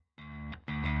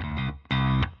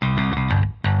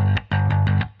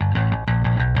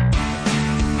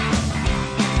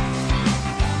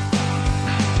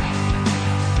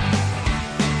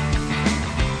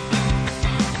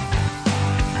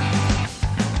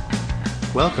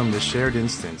Welcome to Shared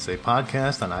Instance, a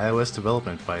podcast on iOS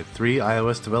development by 3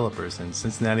 iOS developers in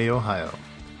Cincinnati, Ohio.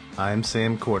 I'm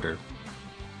Sam Corder.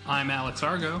 I'm Alex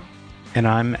Argo. And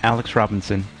I'm Alex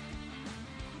Robinson.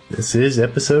 This is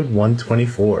episode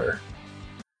 124.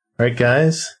 Alright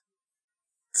guys,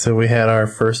 so we had our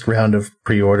first round of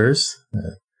pre-orders.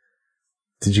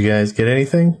 Did you guys get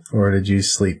anything, or did you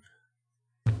sleep?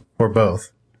 Or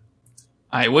both?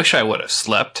 I wish I would have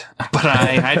slept, but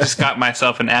I just got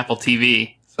myself an Apple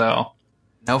TV, so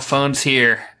no phones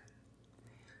here.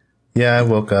 Yeah, I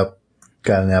woke up,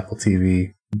 got an Apple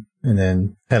TV, and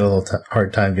then had a little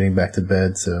hard time getting back to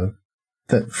bed, so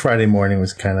that Friday morning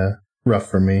was kind of rough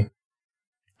for me.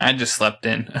 I just slept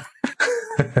in.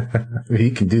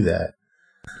 You can do that.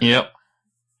 Yep.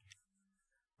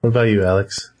 What about you,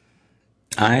 Alex?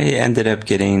 I ended up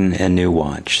getting a new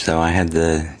watch, so I had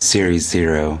the Series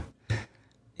 0.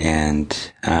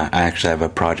 And I actually have a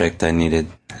project I needed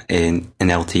an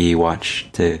LTE watch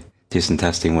to do some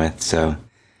testing with, so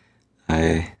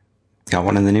I got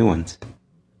one of the new ones.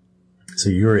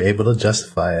 So you were able to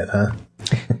justify it, huh?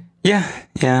 Yeah,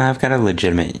 I've got a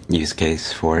legitimate use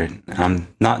case for it. I'm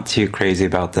not too crazy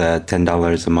about the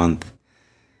 $10 a month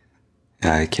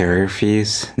carrier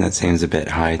fees. That seems a bit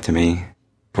high to me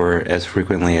for as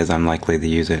frequently as I'm likely to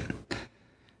use it.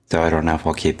 So I don't know if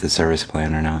I'll keep the service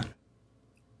plan or not.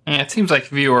 Yeah, it seems like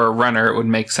if you were a runner, it would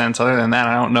make sense. Other than that,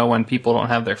 I don't know when people don't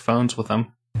have their phones with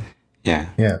them. Yeah.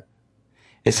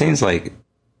 It seems like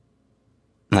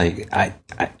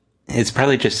it's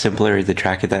probably just simpler to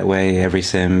track it that way. Every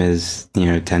SIM is,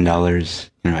 $10,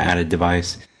 added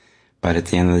device. But at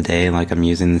the end of the day, I'm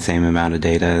using the same amount of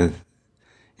data.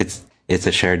 It's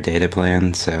a shared data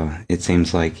plan, so it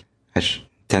seems like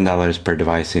 $10 per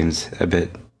device seems a bit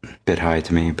high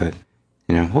to me, but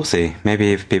we'll see.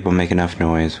 Maybe if people make enough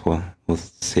noise, we'll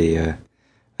see a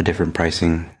different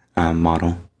pricing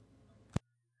model.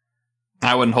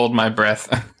 I wouldn't hold my breath.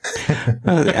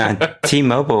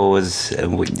 T-Mobile was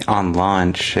on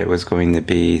launch. It was going to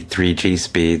be 3G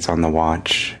speeds on the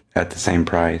watch at the same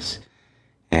price,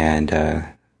 and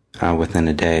within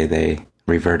a day they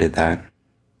reverted that.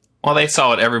 Well, they saw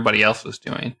what everybody else was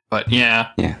doing, but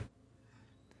yeah.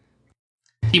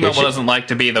 T-Mobile doesn't like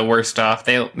to be the worst off.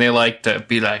 They like to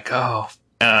be like,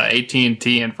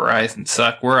 AT&T and Verizon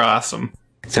suck. We're awesome.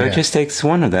 So It just takes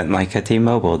one of them, like a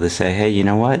T-Mobile, to say, hey, you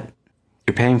know what?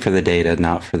 You're paying for the data,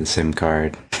 not for the SIM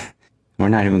card. We're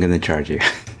not even going to charge you.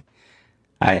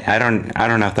 I don't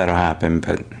know if that'll happen,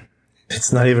 but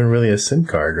it's not even really a SIM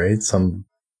card, right?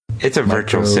 It's a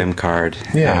virtual SIM card,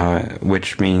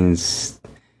 which means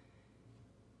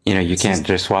you can't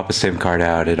just swap a SIM card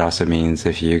out. It also means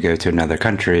if you go to another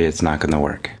country, it's not going to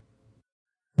work.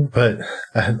 But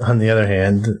on the other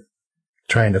hand,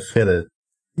 trying to fit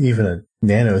even a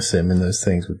nano SIM in those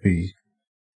things would be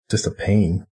just a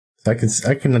pain. I can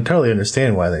totally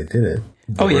understand why they did it.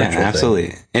 Oh yeah,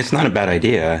 absolutely. It's not a bad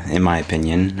idea, in my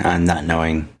opinion. I'm not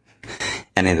knowing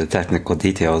any of the technical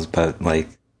details, but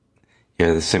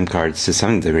the SIM cards to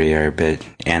some degree are a bit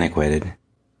antiquated.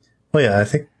 Well, yeah, I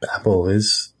think Apple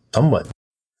is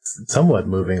somewhat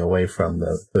moving away from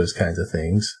those kinds of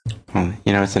things. Well,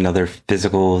 it's another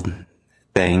physical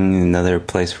thing, another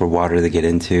place for water to get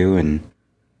into, and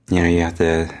you have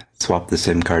to swap the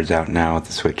SIM cards out now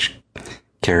to switch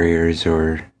carriers,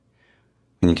 or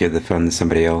when you give the phone to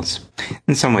somebody else.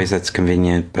 In some ways, that's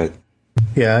convenient, but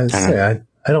yeah,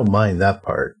 I don't mind that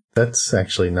part. That's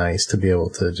actually nice to be able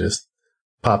to just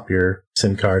pop your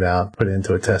SIM card out, put it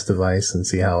into a test device, and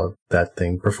see how that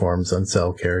thing performs on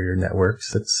cell carrier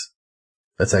networks.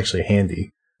 That's actually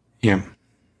handy. Yeah,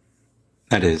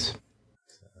 that is.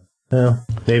 Well,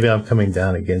 maybe I'm coming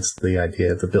down against the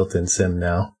idea of the built-in SIM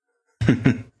now.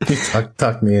 You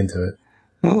talked me into it.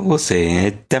 Well, we'll see.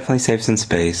 It definitely saves some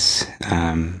space.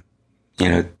 Some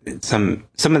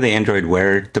of the Android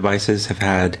Wear devices have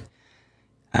had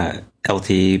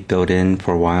LTE built in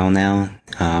for a while now,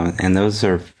 and those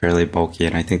are fairly bulky,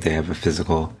 and I think they have a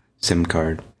physical SIM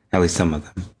card, at least some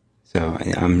of them. So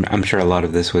I'm sure a lot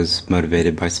of this was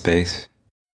motivated by space.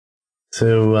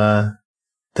 So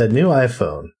that new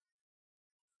iPhone,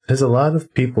 there's a lot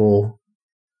of people,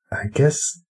 I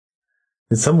guess,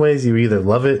 in some ways you either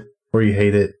love it or you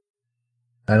hate it.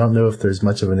 I don't know if there's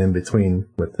much of an in-between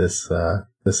with this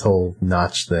whole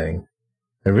notch thing.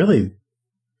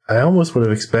 I almost would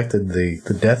have expected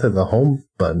the death of the home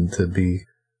button to be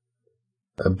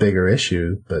a bigger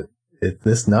issue, but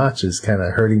this notch is kind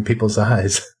of hurting people's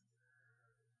eyes.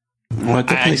 Well, it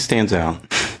definitely stands out.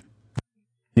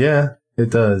 Yeah, it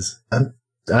does.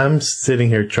 I'm sitting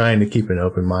here trying to keep an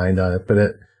open mind on it,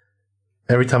 but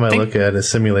every time I look at a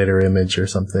simulator image or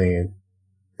something,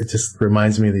 it just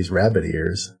reminds me of these rabbit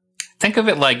ears. Think of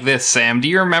it like this, Sam. Do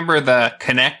you remember the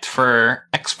Kinect for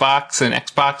Xbox and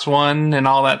Xbox One and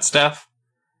all that stuff?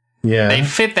 Yeah. They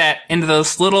fit that into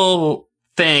this little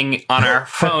thing on our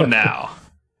phone now.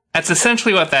 That's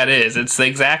essentially what that is. It's the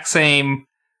exact same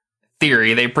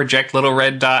theory. They project little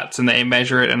red dots and they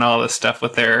measure it and all this stuff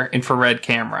with their infrared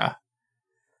camera.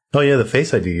 Oh yeah, the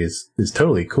Face ID is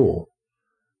totally cool.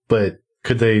 But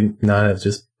could they not have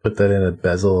just put that in a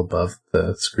bezel above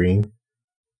the screen?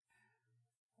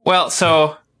 Well,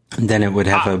 so... Then it would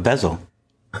have a bezel.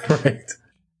 Right.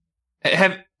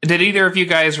 Did either of you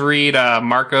guys read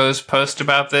Marco's post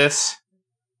about this?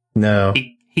 No.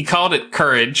 He called it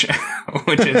courage,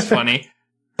 which is funny.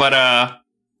 But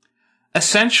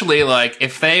essentially, like,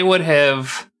 if they would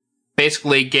have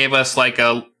basically gave us like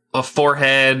a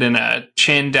forehead and a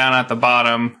chin down at the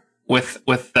bottom with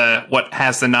the what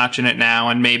has the notch in it now,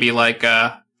 and maybe like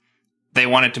they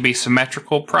want it to be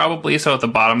symmetrical probably, so at the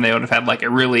bottom they would have had like a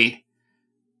really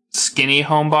skinny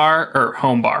home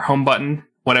button,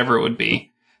 whatever it would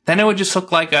be. Then it would just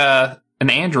look like an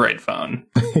Android phone.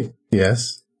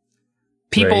 Yes.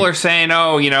 People Right. are saying,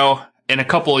 oh, you know, in a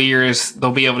couple of years,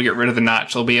 they'll be able to get rid of the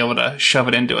notch. They'll be able to shove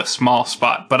it into a small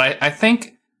spot. But I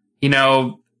think, you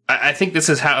know, I think this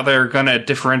is how they're going to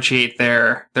differentiate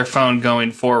their phone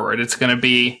going forward. It's going to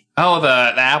be,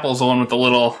 the Apple's the one with the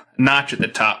little notch at the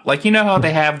top. Like, you know how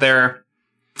they've had their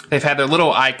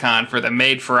little icon for the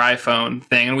made for iPhone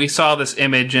thing. And we saw this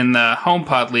image in the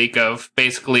HomePod leak of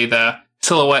basically the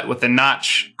silhouette with the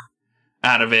notch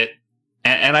out of it.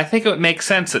 And I think it would make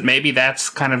sense that maybe that's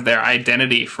kind of their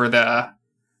identity for the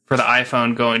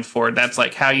iPhone going forward. That's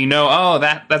like how you know,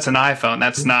 that's an iPhone.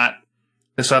 That's not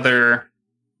this other,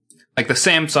 like the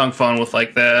Samsung phone with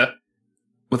like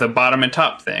with a bottom and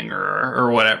top thing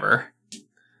or whatever.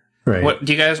 Right. What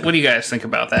do you guys think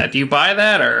about that? Do you buy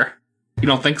that or you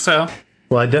don't think so?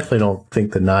 Well, I definitely don't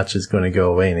think the notch is going to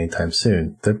go away anytime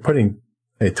soon. They're putting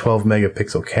a 12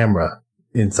 megapixel camera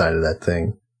inside of that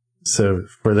thing. So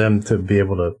for them to be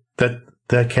able to,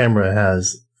 that camera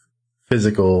has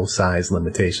physical size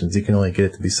limitations. You can only get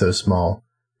it to be so small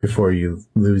before you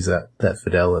lose that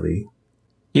fidelity.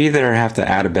 You either have to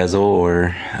add a bezel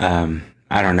or,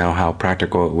 I don't know how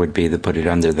practical it would be to put it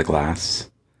under the glass.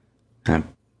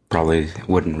 Probably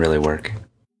wouldn't really work.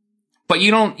 But you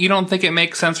don't think it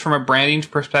makes sense from a branding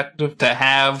perspective to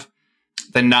have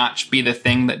the notch be the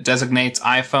thing that designates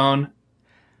iPhone?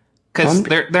 Because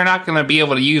they're not going to be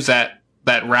able to use that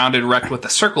rounded rect with the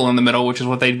circle in the middle, which is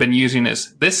what they've been using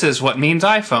as this is what means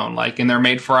iPhone, like in their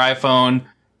made for iPhone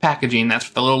packaging. That's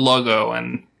the little logo.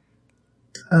 And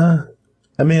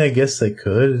I mean, I guess they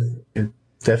could. It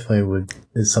definitely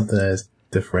is something that is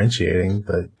differentiating,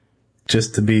 but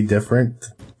just to be different,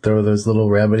 throw those little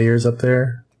rabbit ears up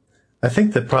there. I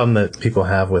think the problem that people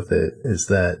have with it is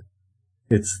that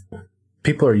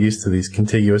people are used to these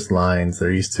contiguous lines.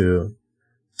 They're used to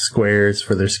squares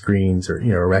for their screens or,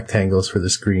 you know, rectangles for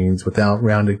the screens without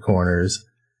rounded corners.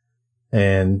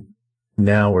 And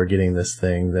now we're getting this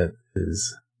thing that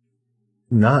is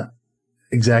not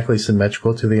exactly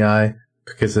symmetrical to the eye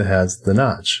because it has the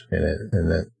notch in it,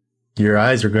 and that your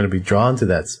eyes are going to be drawn to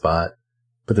that spot,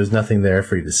 but there's nothing there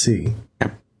for you to see.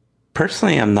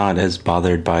 Personally, I'm not as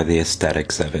bothered by the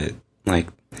aesthetics of it. Like,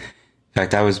 in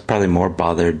fact, I was probably more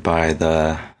bothered by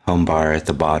the home bar at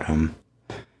the bottom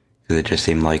because it just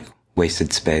seemed like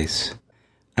wasted space,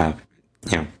 you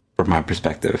know, from my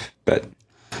perspective. But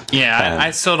yeah,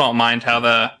 I still don't mind how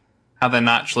the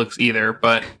notch looks either.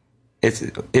 But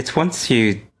it's once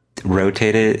you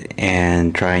rotate it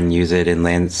and try and use it in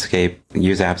landscape,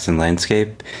 use apps in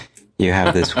landscape, you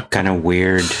have this kind of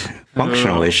weird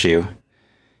functional issue.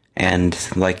 And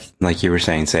like you were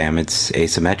saying, Sam, it's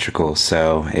asymmetrical,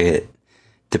 so it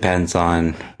depends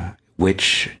on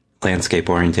which landscape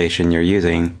orientation you're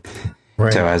using.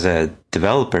 Right. So as a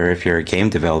developer, if you're a game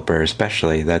developer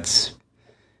especially, that's,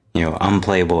 you know,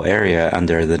 unplayable area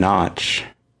under the notch.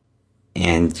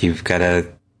 And you've got to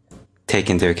take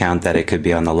into account that it could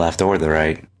be on the left or the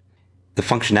right. The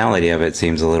functionality of it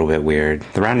seems a little bit weird.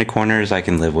 The rounded corners I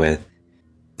can live with.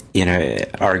 You know,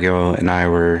 Argo and I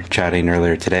were chatting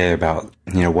earlier today about,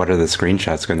 you know, what are the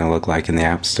screenshots going to look like in the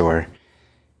App Store.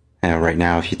 Right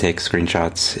now, if you take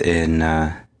screenshots in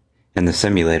the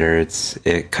simulator,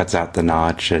 it cuts out the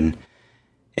notch and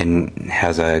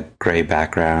has a gray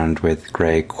background with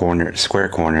gray square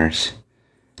corners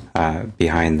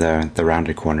behind the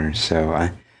rounded corners. So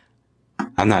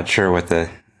I'm not sure what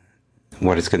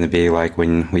it's going to be like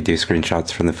when we do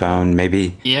screenshots from the phone.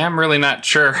 Maybe. Yeah, I'm really not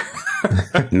sure.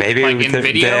 Maybe like in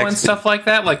video and stuff like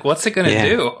that. Like, what's it going to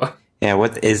do? Yeah,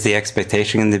 what is the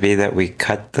expectation going to be, that we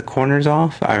cut the corners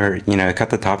off, or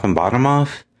cut the top and bottom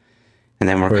off, and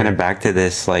then we're kind of back to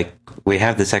this, like, we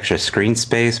have this extra screen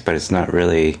space, but it's not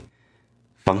really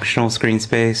functional screen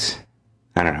space.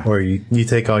 I don't know. Or you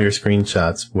take all your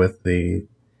screenshots with the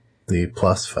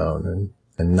Plus phone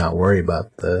and not worry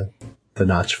about the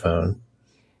notch phone.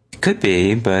 It could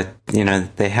be, but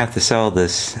they have to sell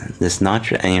this notch,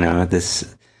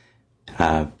 this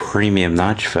premium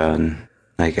notch phone.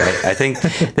 Like, I think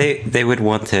they would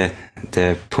want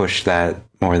to push that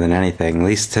more than anything. At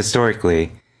least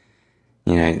historically,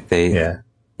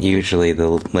 usually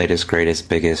the latest, greatest,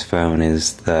 biggest phone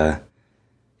is the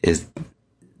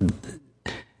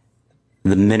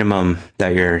minimum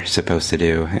that you're supposed to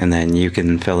do, and then you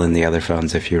can fill in the other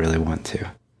phones if you really want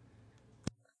to.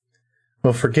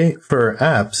 Well, for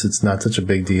apps, it's not such a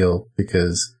big deal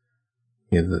because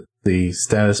the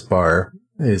status bar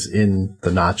is in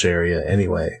the notch area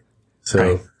anyway. So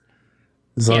right.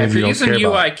 as long as if you're using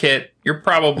UIKit, you're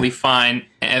probably fine.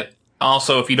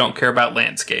 Also, if you don't care about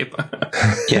landscape.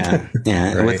 Yeah.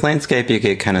 Right. With landscape, you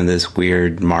get kind of this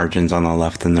weird margins on the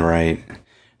left and the right.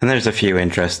 And there's a few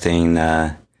interesting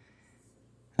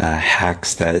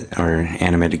hacks or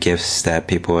animated GIFs that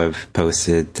people have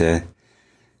posted to,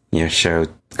 show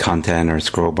content or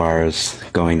scroll bars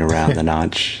going around the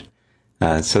notch.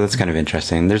 So that's kind of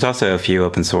interesting. There's also a few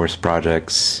open source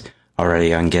projects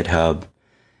already on GitHub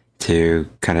to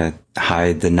kind of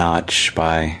hide the notch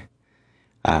by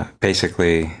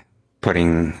basically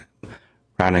putting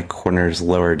rounded corners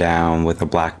lower down with a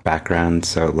black background,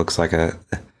 so it looks like a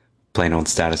plain old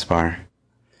status bar.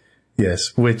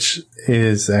 Yes, which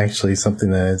is actually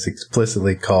something that is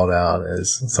explicitly called out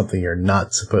as something you're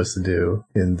not supposed to do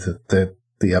in the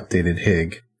updated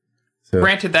HIG. So,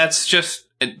 granted, they're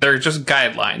just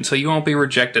guidelines, so you won't be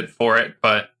rejected for it,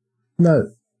 but...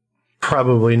 No,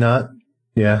 probably not.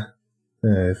 Yeah.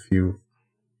 If you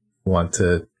want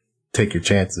to take your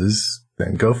chances,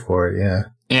 then go for it, yeah.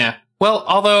 Yeah. Well,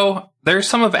 although there's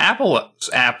some of Apple's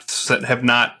apps that have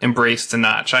not embraced the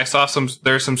notch. I saw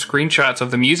there's some screenshots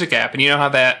of the music app, and you know how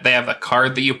they have the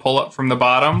card that you pull up from the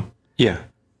bottom? Yeah.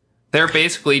 They're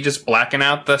basically just blacking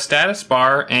out the status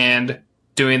bar and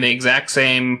doing the exact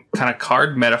same kind of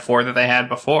card metaphor that they had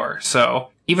before. So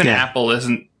even Apple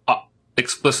isn't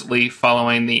explicitly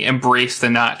following the embrace the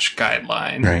notch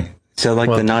guideline. Right. So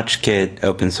the Notch Kit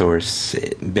open source,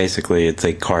 basically it's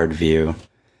a card view.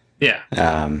 Yeah.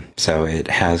 So it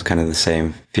has kind of the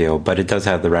same feel, but it does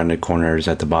have the rounded corners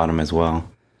at the bottom as well.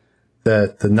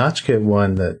 The Notch Kit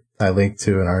one that I linked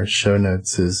to in our show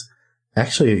notes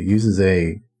it uses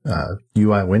a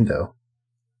UI window,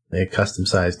 a custom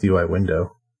sized UI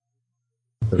window.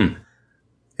 So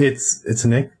it's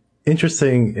an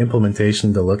interesting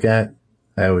implementation to look at.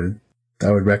 I would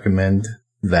recommend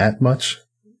that much.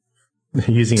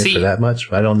 Using it for that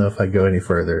much. I don't know if I'd go any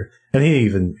further. And he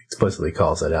even explicitly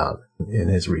calls it out in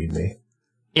his README.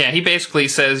 Yeah, he basically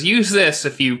says, use this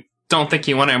if you don't think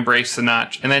you want to embrace the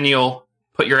notch. And then you'll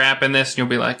put your app in this and you'll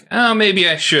be like, oh, maybe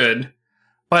I should.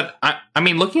 But, I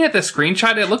mean, looking at the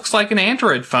screenshot, it looks like an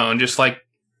Android phone. Just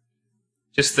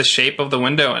the shape of the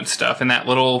window and stuff. And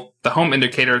the home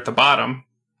indicator at the bottom.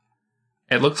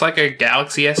 It looks like a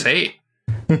Galaxy S8.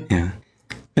 Yeah.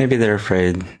 Maybe they're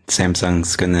afraid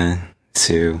Samsung's gonna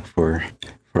sue for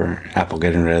Apple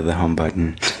getting rid of the home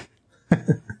button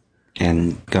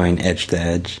and going edge to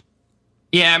edge.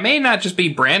 Yeah, it may not just be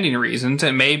branding reasons.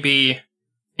 It may be,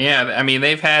 I mean,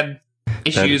 they've had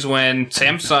issues when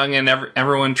Samsung and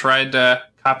everyone tried to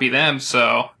copy them.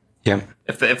 So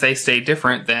if they stay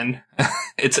different, then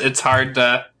it's hard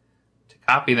to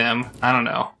copy them. I don't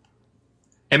know.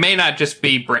 It may not just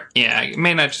be, it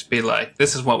may not just be like,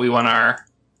 this is what we want our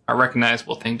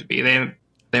recognizable thing to be.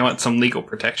 They want some legal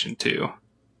protection too.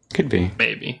 Could be.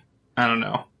 Maybe. I don't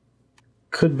know.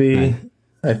 Could be.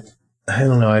 I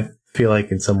don't know. I feel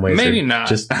like in some ways maybe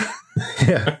not.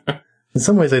 Yeah. In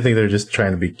some ways, I think they're just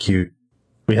trying to be cute.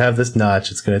 We have this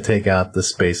notch. It's going to take out the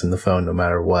space in the phone no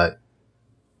matter what.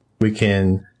 We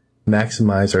can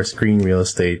maximize our screen real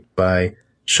estate by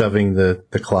shoving the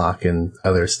clock and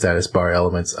other status bar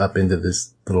elements up into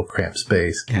this little cramped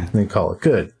space and then call it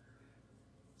good.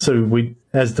 So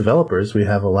as developers, we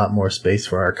have a lot more space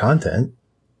for our content,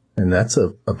 and that's a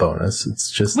bonus. It's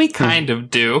just we kind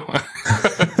of do.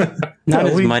 Not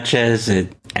as much as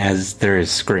there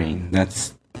is screen.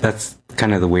 That's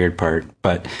kind of the weird part.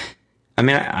 But I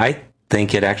mean, I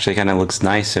think it actually kind of looks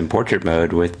nice in portrait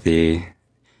mode with the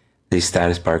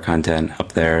status bar content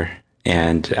up there.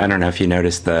 And I don't know if you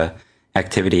noticed the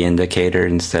activity indicator,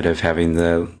 instead of having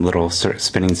the little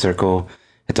spinning circle,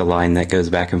 it's a line that goes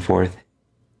back and forth.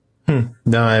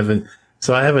 No, I haven't.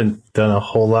 So I haven't done a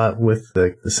whole lot with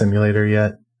the simulator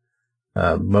yet.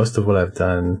 Most of what I've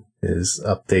done is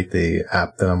update the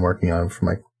app that I'm working on for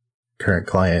my current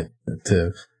client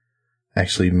to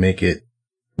actually make it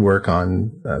work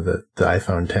on the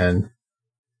iPhone 10.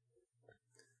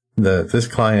 This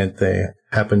client, they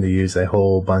happen to use a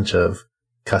whole bunch of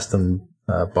custom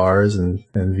bars and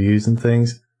views and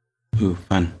things. Ooh,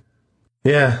 fun.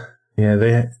 Yeah,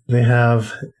 they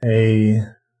have a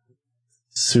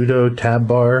pseudo tab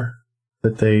bar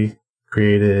that they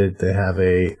created. They have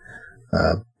a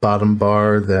bottom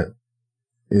bar that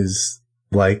is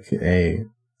like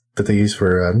that they use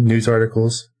for news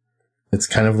articles. It's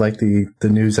kind of like the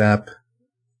news app.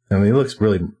 I mean, it looks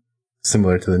really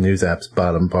similar to the news app's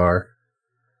bottom bar.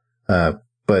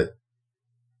 But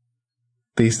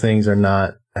these things are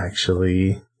not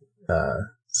actually,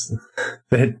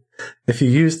 if you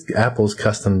use Apple's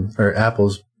custom or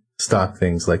Apple's stock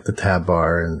things like the tab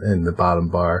bar and the bottom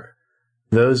bar,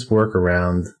 those work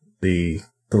around the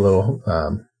little,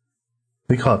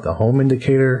 we call it the home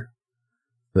indicator,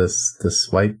 the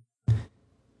swipe.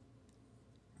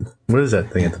 What is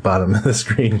that thing at the bottom of the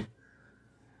screen?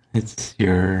 It's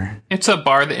a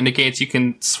bar that indicates you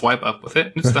can swipe up with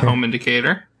it. It's the home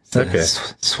indicator. Okay.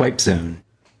 Swipe zone.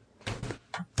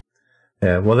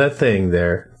 Yeah, well, that thing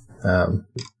there,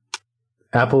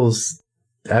 Apple's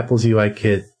UI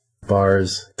kit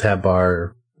bars, tab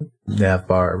bar, nav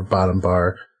bar, bottom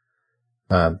bar,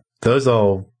 those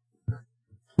all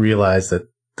realize that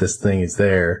this thing is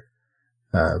there.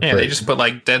 They just put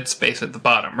like dead space at the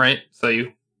bottom, right? So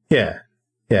you. Yeah,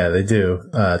 they do.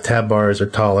 Tab bars are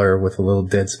taller with a little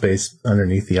dead space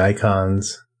underneath the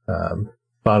icons.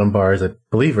 Bottom bars, I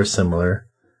believe, are similar.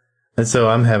 And so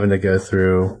I'm having to go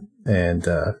through and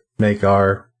make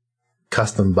our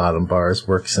custom bottom bars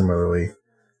work similarly.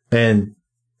 And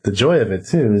the joy of it,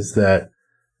 too, is that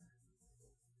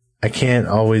I can't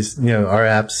always, our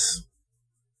apps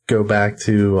go back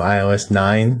to iOS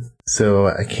 9, so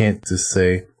I can't just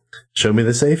say, show me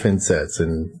the safe insets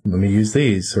and let me use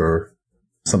these or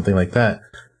something like that.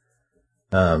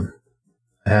 I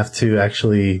have to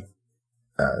actually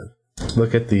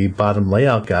look at the bottom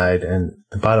layout guide, and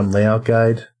the bottom layout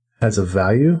guide has a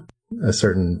value, a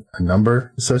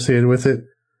number associated with it.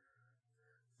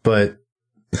 But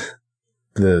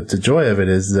the joy of it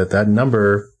is that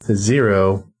number is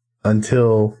 0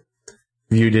 until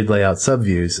viewDid layout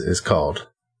subviews is called.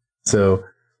 So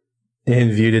in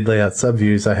viewDid layout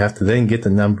subviews, I have to then get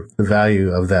the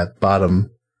value of that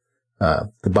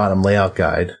the bottom layout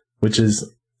guide, which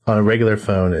is on a regular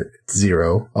phone, it's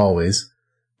 0 always.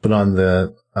 But on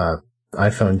the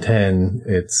iPhone 10,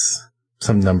 it's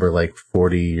some number like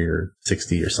 40 or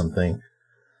 60 or something.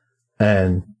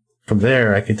 And from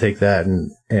there, I can take that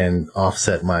and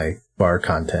offset my bar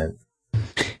content.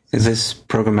 Is this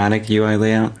programmatic UI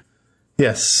layout?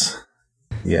 Yes.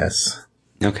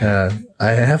 Okay.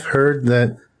 I have heard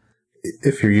that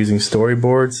if you're using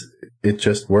storyboards, it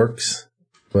just works,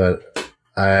 but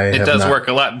it does work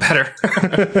a lot better.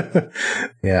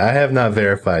 Yeah, I have not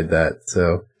verified that.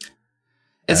 So,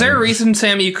 is there a reason,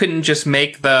 Sam, you couldn't just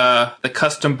make the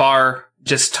custom bar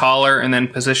just taller and then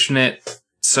position it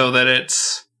so that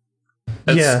it's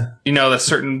a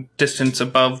certain distance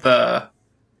above the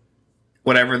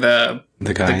whatever the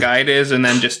guide is, and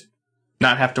then just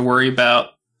not have to worry about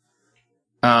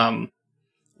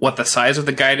what the size of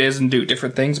the guide is and do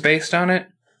different things based on it?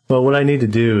 Well, what I need to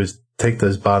do is take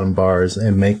those bottom bars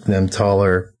and make them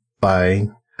taller by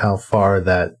how far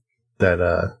that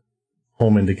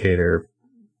home indicator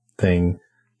thing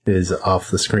is off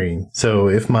the screen. So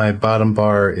if my bottom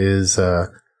bar is,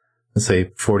 let's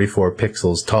say 44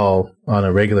 pixels tall on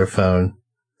a regular phone,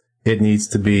 it needs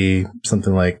to be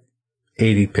something like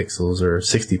 80 pixels or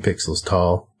 60 pixels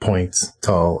points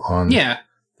tall on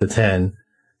the 10.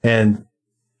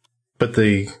 But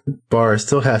the bar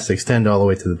still has to extend all the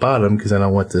way to the bottom because I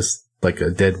don't want this like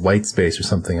a dead white space or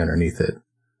something underneath it.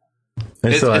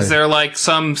 And is there like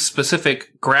some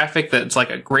specific graphic that's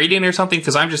like a gradient or something?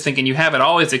 Because I'm just thinking you have it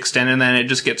always extend and then it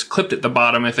just gets clipped at the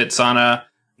bottom if it's on a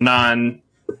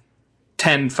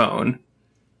non-10 phone.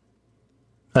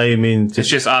 Oh, you mean it's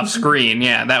just off screen?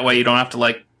 Yeah, that way you don't have to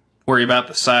like worry about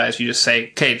the size. You just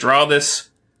say, okay, draw this,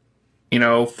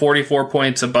 44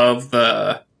 points above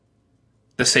the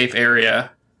safe area.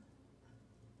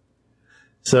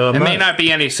 So it may not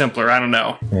be any simpler. I don't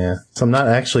know. Yeah. So I'm not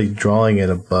actually drawing it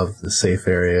above the safe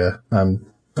area. I'm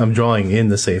drawing in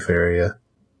the safe area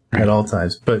at all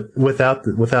times. But without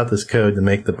this code to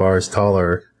make the bars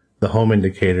taller, the home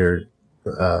indicator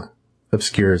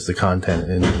obscures the content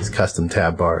in these custom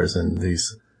tab bars and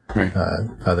these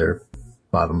other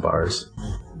bottom bars.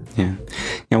 Yeah.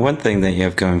 One thing that you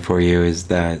have going for you is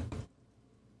that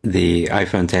the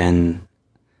iPhone X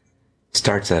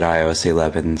starts at iOS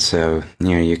 11, so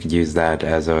you could use that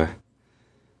as a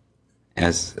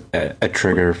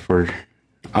trigger for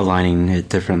aligning it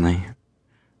differently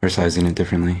or sizing it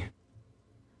differently.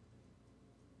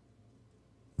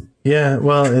 Yeah,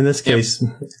 well, in this case,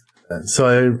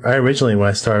 so I originally, when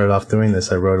I started off doing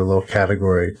this, I wrote a little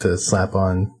category to slap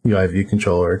on UI View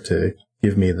Controller to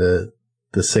give me the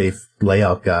safe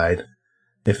layout guide.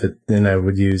 Then I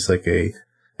would use like a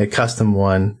custom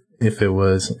one if it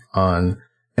was on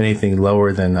anything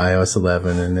lower than iOS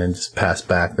 11, and then just pass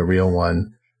back the real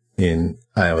one in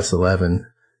iOS 11.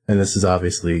 And this is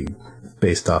obviously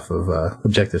based off of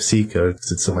Objective-C code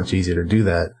because it's so much easier to do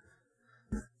that.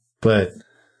 But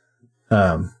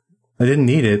I didn't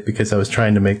need it because I was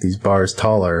trying to make these bars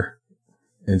taller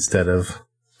instead of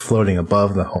floating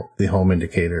above the home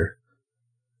indicator.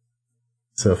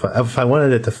 So if I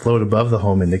wanted it to float above the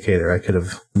home indicator, I could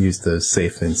have used those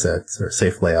safe insets or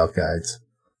safe layout guides.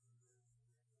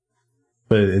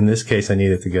 But in this case, I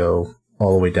needed to go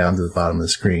all the way down to the bottom of the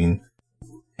screen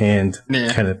and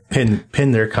kind of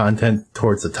pin their content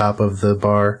towards the top of the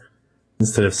bar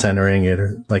instead of centering it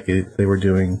like they were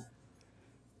doing.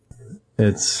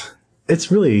 It's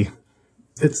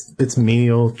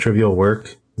menial, trivial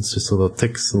work. It's just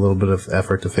takes a little bit of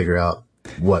effort to figure out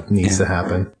what needs to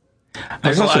happen.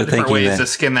 There's a lot of different ways to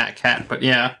skin that cat, but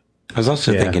yeah. I was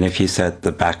also thinking if you set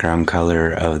the background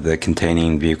color of the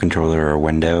containing view controller or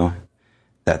window,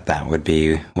 that would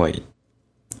be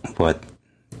what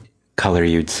color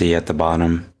you'd see at the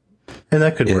bottom. And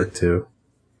that could work too.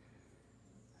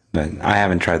 But I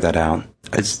haven't tried that out.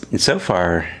 So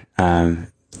far,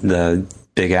 the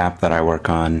big app that I work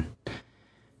on,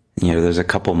 there's a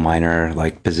couple minor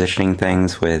like positioning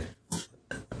things with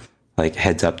like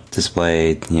heads up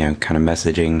display, kind of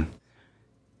messaging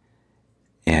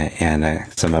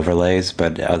and some overlays.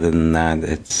 But other than that,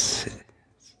 it's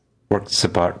worked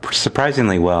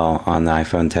surprisingly well on the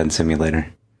iPhone X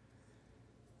simulator.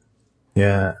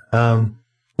 Yeah.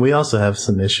 We also have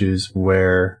some issues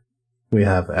where we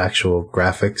have actual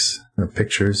graphics or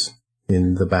pictures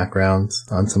in the background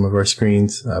on some of our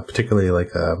screens, particularly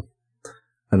like an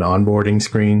onboarding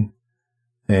screen.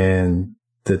 And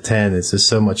the 10 is just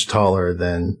so much taller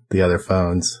than the other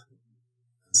phones.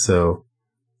 So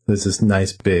there's this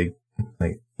nice big,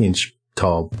 like inch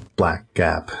tall black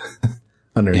gap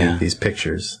underneath these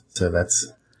pictures. So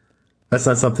that's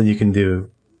not something you can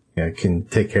do, can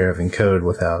take care of in code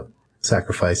without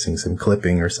sacrificing some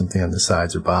clipping or something on the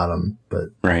sides or bottom. But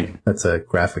that's a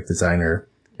graphic designer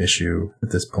issue at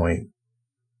this point.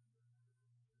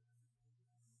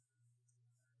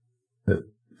 But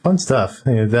fun stuff.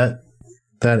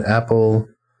 That Apple,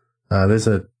 there's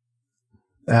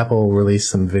Apple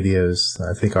released some videos.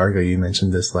 I think Argo, you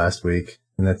mentioned this last week,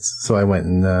 and so I went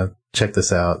and checked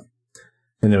this out,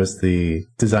 and it was the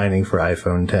designing for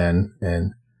iPhone X,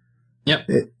 and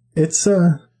it's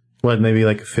maybe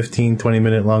like a 15-20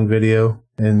 minute long video,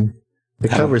 and it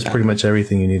covers pretty much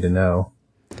everything you need to know.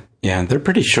 Yeah, they're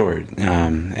pretty short,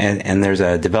 and there's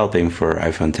a developing for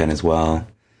iPhone X as well,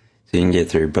 so you can get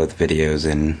through both videos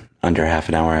in under half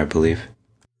an hour, I believe.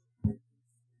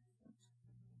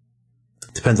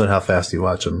 Depends on how fast you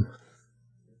watch them.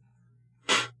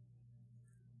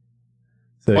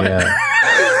 So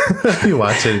if you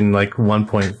watch it in like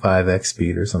 1.5x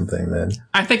speed or something, then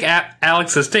I think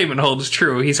Alex's statement holds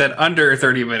true. He said under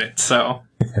 30 minutes, so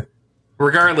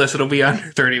regardless, it'll be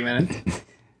under 30 minutes.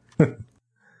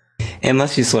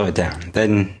 Unless you slow it down,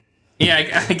 then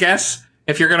I guess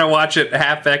if you're gonna watch it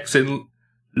half X and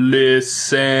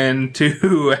listen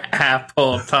to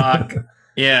Apple talk,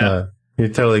 you're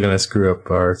totally going to screw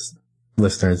up our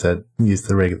listeners that use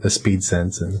the speed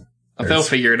sense, and they'll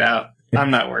figure it out. I'm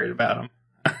not worried about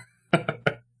them.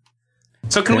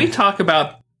 So can we talk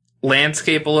about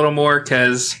landscape a little more?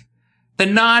 Because the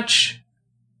notch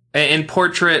in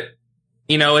portrait,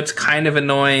 it's kind of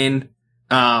annoying.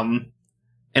 In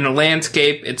a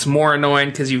landscape, it's more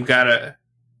annoying because you've got a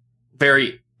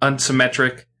very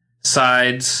unsymmetric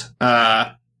sides.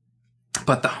 But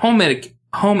the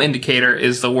home indicator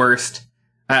is the worst.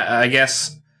 I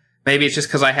guess maybe it's just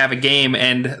because I have a game,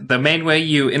 and the main way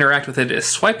you interact with it is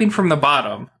swiping from the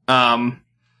bottom. And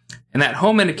that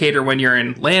home indicator, when you're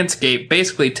in landscape,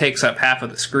 basically takes up half of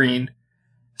the screen.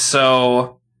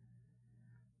 So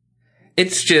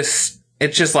it's just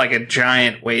like a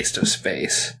giant waste of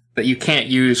space that you can't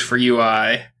use for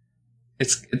UI.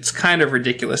 It's kind of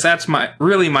ridiculous. That's my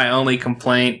only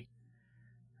complaint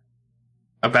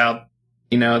about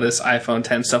this iPhone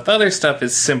 10 stuff. The other stuff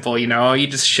is simple, you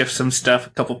just shift some stuff,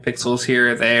 a couple pixels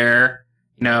here or there.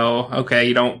 Okay,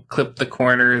 you don't clip the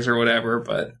corners or whatever,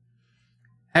 but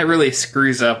that really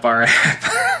screws up our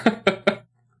app.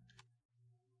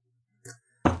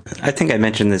 I think I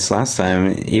mentioned this last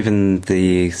time. Even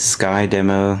the Sky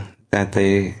demo that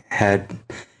they had,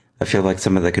 I feel like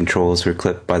some of the controls were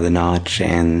clipped by the notch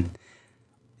and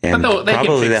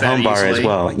probably the home bar as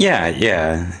well.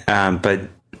 Yeah. But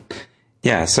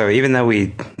yeah, so even though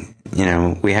we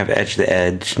have edge to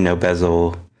edge, no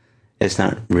bezel, it's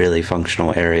not really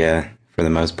functional area for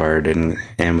the most part. And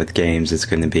with games, it's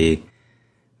going to be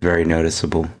very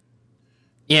noticeable.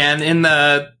 Yeah, and in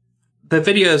the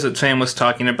videos that Sam was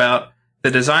talking about, the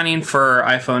designing for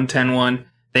iPhone X1,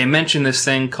 they mentioned this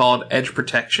thing called edge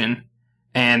protection.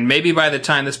 And maybe by the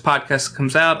time this podcast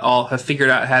comes out, I'll have figured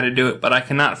out how to do it, but I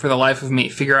cannot for the life of me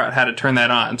figure out how to turn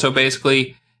that on. So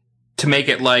basically, to make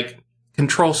it like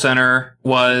Control Center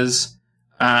was,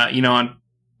 on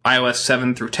iOS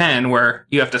 7 through 10, where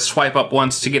you have to swipe up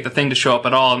once to get the thing to show up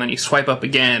at all, and then you swipe up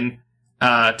again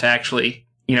to actually,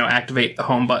 activate the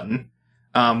home button.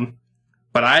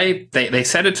 But they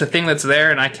said it's a thing that's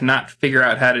there, and I cannot figure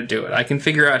out how to do it. I can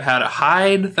figure out how to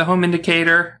hide the home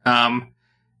indicator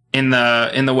in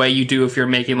the way you do if you're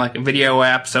making like a video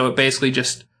app. So it basically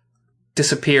just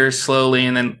disappears slowly,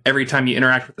 and then every time you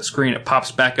interact with the screen, it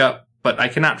pops back up. But I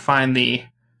cannot find the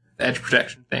edge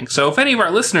protection thing. So if any of our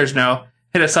listeners know,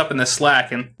 hit us up in the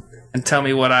Slack and tell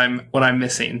me what I'm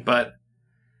missing. But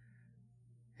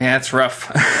yeah, it's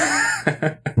rough.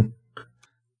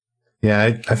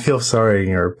 Yeah, I feel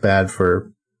sorry or bad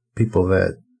for people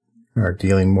that are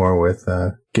dealing more with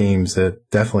games that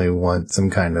definitely want some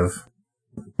kind of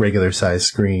regular size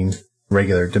screen,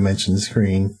 regular dimension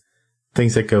screen,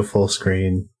 things that go full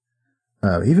screen,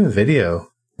 even video.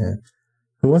 Yeah.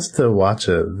 Who wants to watch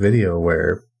a video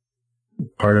where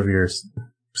part of your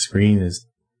screen is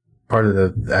part of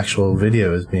the actual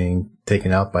video is being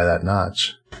taken out by that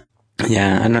notch?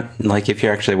 Yeah, I'm not, like if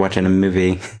you're actually watching a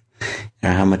movie,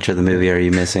 how much of the movie are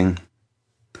you missing?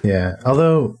 Yeah,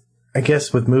 although I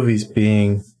guess with movies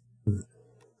being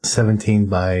 17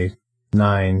 by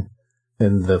 9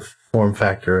 and the form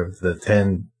factor of the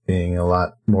 10 being a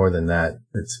lot more than that,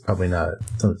 it's probably not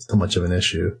so much of an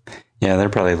issue. Yeah, they're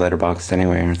probably letterboxed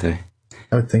anyway, aren't they?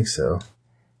 I would think so.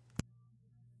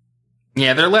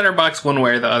 Yeah, they're letterboxed one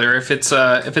way or the other. If it's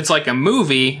like a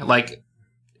movie, like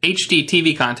HD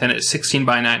TV content is 16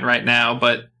 by 9 right now,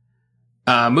 but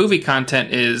movie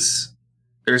content is,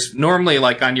 there's normally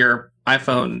like on your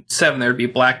iPhone 7 there'd be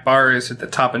black bars at the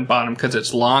top and bottom because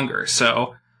it's longer.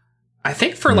 So I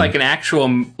think for like an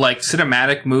actual like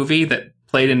cinematic movie that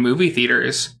played in movie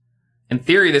theaters, in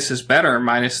theory this is better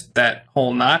minus that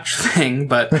whole notch thing,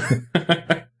 but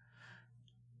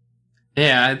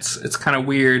yeah, it's kind of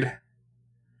weird.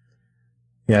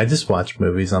 Yeah, I just watch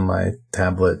movies on my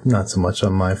tablet, not so much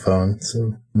on my phone,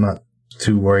 so I'm not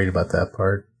too worried about that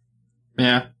part.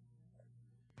 Yeah.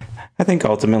 I think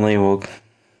ultimately we'll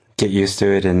get used to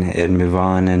it and move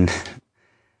on, and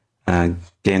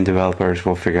game developers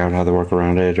will figure out how to work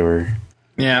around it, or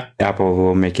Apple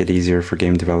will make it easier for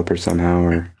game developers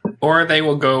somehow, or they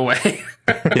will go away.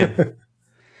 Yeah.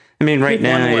 I mean, right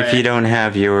now, if you don't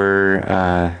have your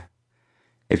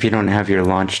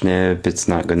launch nib, it's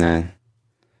not going to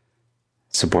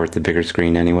support the bigger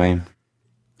screen anyway.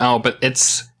 Oh, but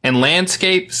in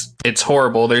landscapes, it's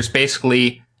horrible. There's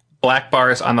basically black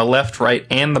bars on the left, right,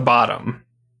 and the bottom.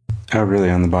 Oh, really?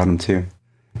 On the bottom too?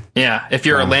 Yeah. If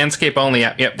you're a landscape only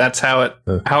app, yep, that's how it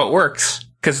works.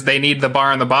 Because they need the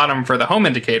bar on the bottom for the home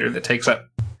indicator that takes up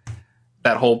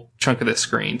that whole chunk of the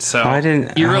screen. So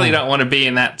you really don't want to be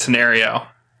in that scenario.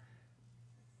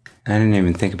 I didn't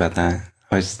even think about that.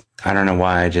 I don't know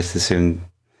why. I just assumed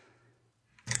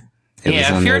it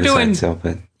was on the other side still,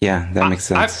 but yeah, that makes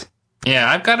sense.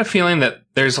 I've got a feeling that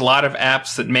there's a lot of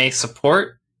apps that may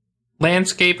support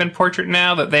landscape and portrait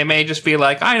now that they may just be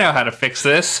like, I know how to fix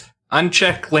this.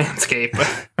 Uncheck landscape.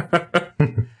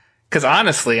 Because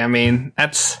honestly, I mean,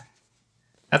 that's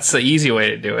the easy way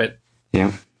to do it.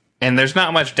 Yeah. And there's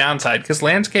not much downside because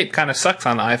landscape kind of sucks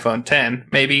on the iPhone 10.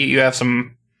 Maybe you have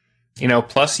some,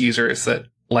 Plus users that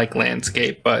like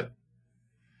landscape, but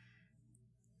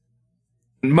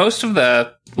most of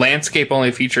the landscape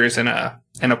only features in a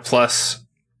Plus,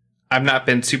 I've not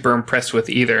been super impressed with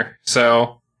either.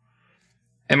 So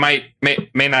it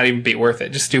may not even be worth it.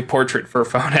 Just do portrait for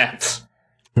phone apps.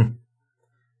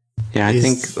 Yeah, I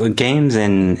think games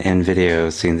and video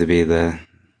seem to be the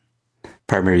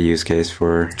primary use case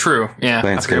for True, yeah.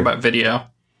 landscape. I forgot about video.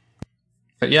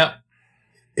 But yeah.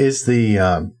 Is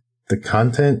the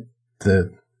content,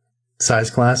 the size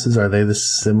classes, are they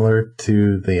similar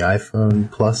to the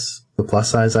iPhone Plus, the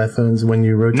plus size iPhones when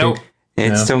you rotate? Nope.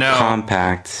 It's still No.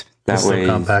 compact. That It's way,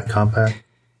 still compact.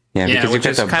 yeah, Yeah, because you've which got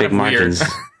is the kind big of weird. margins.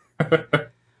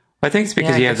 I think it's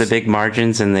because Yeah, I you have the guess. big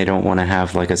margins and they don't want to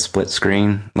have like a split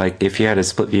screen. Like if you had a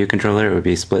split view controller, it would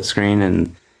be split screen,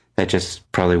 and that just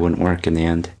probably wouldn't work in the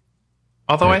end.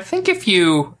 Although I think if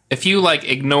you like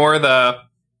ignore the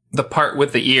part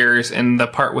with the ears and the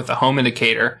part with the home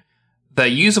indicator, the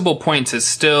usable points is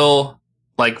still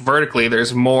like vertically.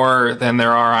 There's more than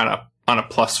there are on a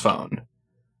Plus phone.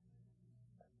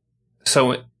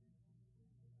 So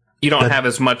you don't have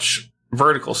as much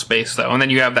vertical space though, and then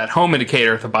you have that home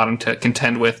indicator at the bottom to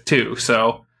contend with too.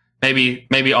 So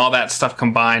maybe all that stuff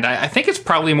combined. I think it's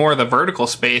probably more the vertical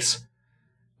space,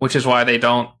 which is why they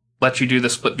don't let you do the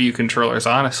split view controllers,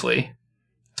 honestly.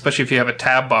 Especially if you have a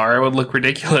tab bar, it would look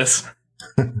ridiculous.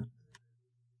 Who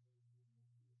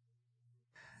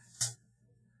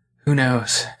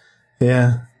knows?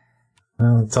 Yeah.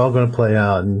 Well, it's all going to play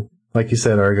out. And like you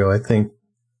said, Argo, I think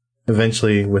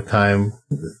eventually with time,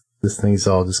 this thing's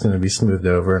all just going to be smoothed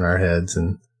over in our heads.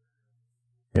 And,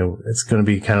 it's going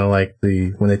to be kind of like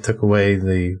when they took away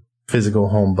the physical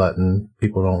home button,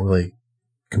 people don't really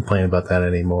complain about that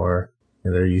anymore.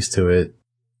 They're used to it.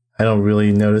 I don't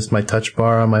really notice my touch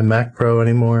bar on my Mac Pro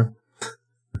anymore.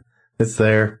 It's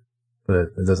there,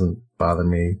 but it doesn't bother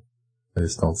me. I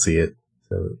just don't see it.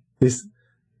 So these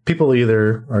people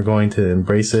either are going to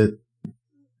embrace it,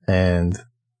 and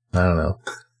I don't know.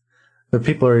 The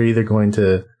people are either they're going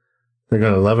to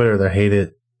love it or they hate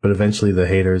it, but eventually the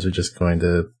haters are just going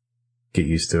to get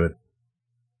used to it.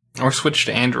 Or switch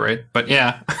to Android, but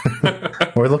yeah.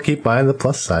 Or they'll keep buying the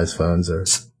plus size phones.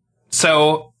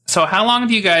 So how long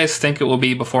do you guys think it will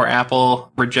be before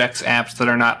Apple rejects apps that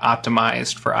are not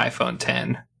optimized for iPhone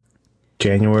 10?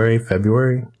 January,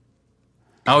 February?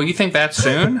 Oh, you think that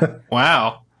soon?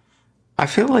 Wow. I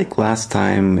feel like last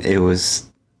time it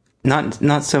was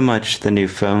not so much the new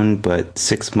phone, but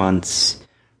 6 months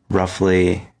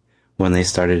roughly when they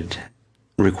started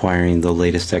requiring the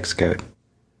latest Xcode.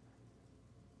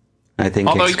 I think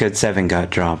Xcode 7 got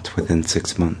dropped within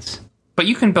 6 months. But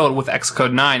you can build with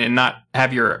Xcode 9 and not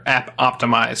have your app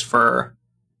optimized for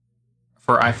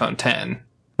iPhone 10.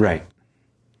 Right.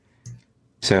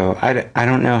 So I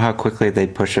don't know how quickly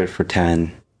they'd push it for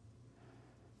 10.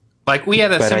 Like we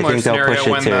had a But I similar think they'll scenario push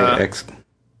it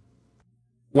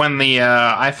when the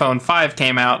iPhone 5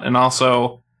 came out, and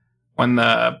also when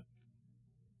the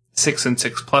 6 and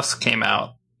 6 Plus came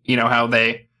out. You know how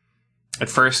they, at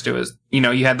first it was,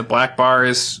 you had the black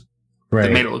bars. Right.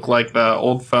 That made it look like the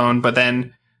old phone, but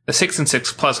then the 6 and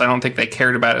 6 Plus, I don't think they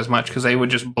cared about as much because they would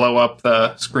just blow up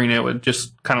the screen. It would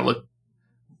just kind of look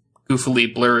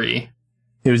goofily blurry.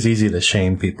 It was easy to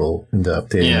shame people into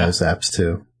updating those apps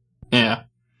too. Yeah.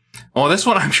 Well,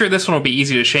 I'm sure this one will be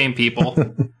easy to shame people.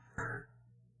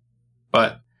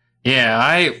 But yeah,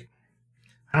 I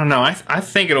don't know. I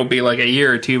think it'll be like a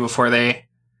year or two before they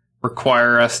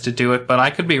require us to do it, but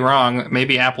I could be wrong.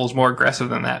 Maybe Apple's more aggressive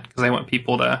than that because they want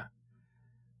people to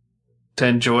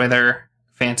enjoy their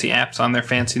fancy apps on their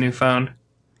fancy new phone.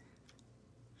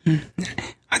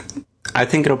 I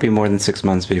think it'll be more than 6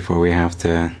 months before we have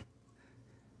to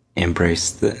embrace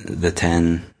the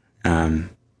 10,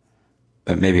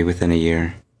 but maybe within a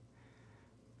year.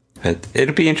 But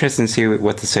it'll be interesting to see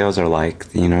what the sales are like.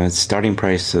 The starting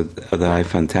price of the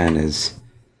iPhone 10 is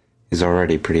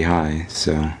already pretty high,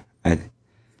 so I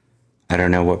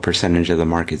don't know what percentage of the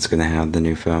market's going to have the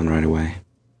new phone right away.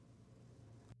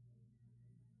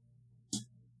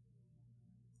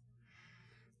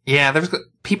 Yeah,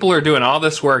 people are doing all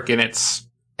this work, and it's,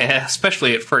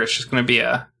 especially at first, just going to be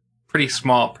a pretty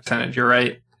small percentage. You're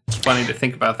right. It's funny to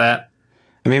think about that.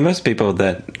 I mean, most people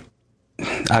that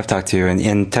I've talked to,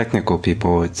 and technical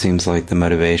people, it seems like the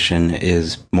motivation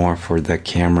is more for the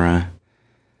camera.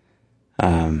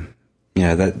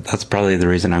 That's probably the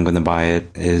reason I'm going to buy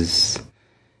it, is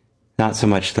not so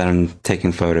much that I'm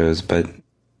taking photos, but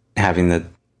having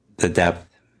the depth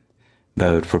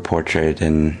mode for portrait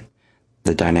and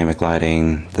the dynamic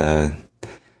lighting, the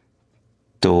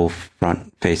dual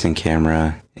front-facing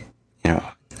camera,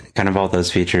 kind of all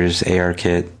those features.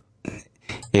 ARKit,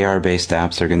 AR-based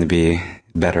apps are going to be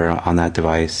better on that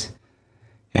device,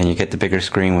 and you get the bigger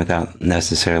screen without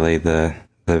necessarily the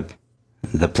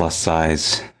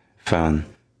plus-size phone,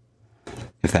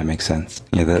 if that makes sense.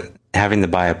 Having to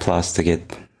buy a Plus to get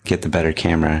the better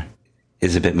camera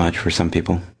is a bit much for some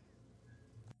people.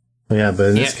 Yeah, but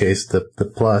in this case, the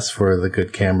Plus for the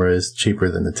good camera is cheaper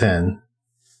than the 10.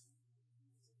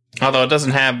 Although it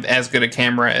doesn't have as good a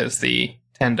camera as the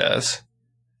 10 does.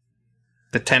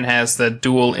 The 10 has the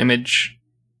dual image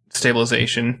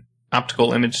stabilization,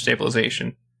 optical image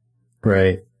stabilization.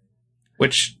 Right.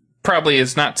 Which probably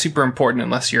is not super important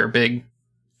unless you're a big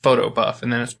photo buff,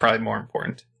 and then it's probably more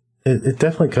important. It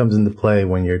definitely comes into play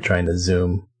when you're trying to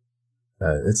zoom.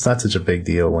 It's not such a big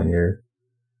deal when you're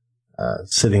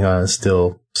sitting on a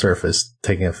still surface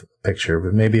taking a picture,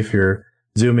 but maybe if you're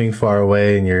zooming far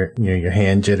away and your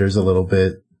hand jitters a little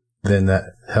bit, then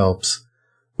that helps.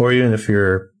 Or even if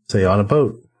you're, say, on a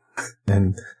boat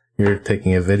and you're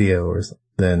taking a video,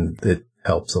 then it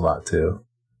helps a lot too.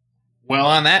 Well,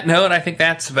 on that note, I think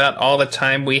that's about all the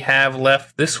time we have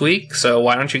left this week. So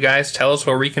why don't you guys tell us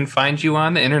where we can find you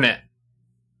on the internet?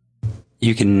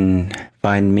 You can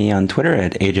find me on Twitter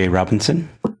at AJ Robinson.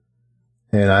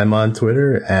 And I'm on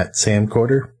Twitter at Sam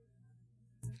Corder.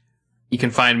 You can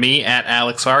find me at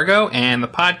Alex Argo, and the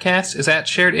podcast is at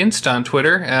Shared Insta on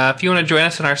Twitter. If you want to join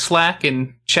us in our Slack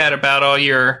and chat about all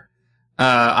your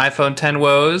iPhone 10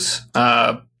 woes,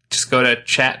 just go to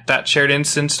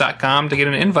chat.sharedinstance.com to get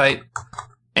an invite,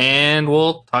 and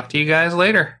we'll talk to you guys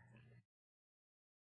later.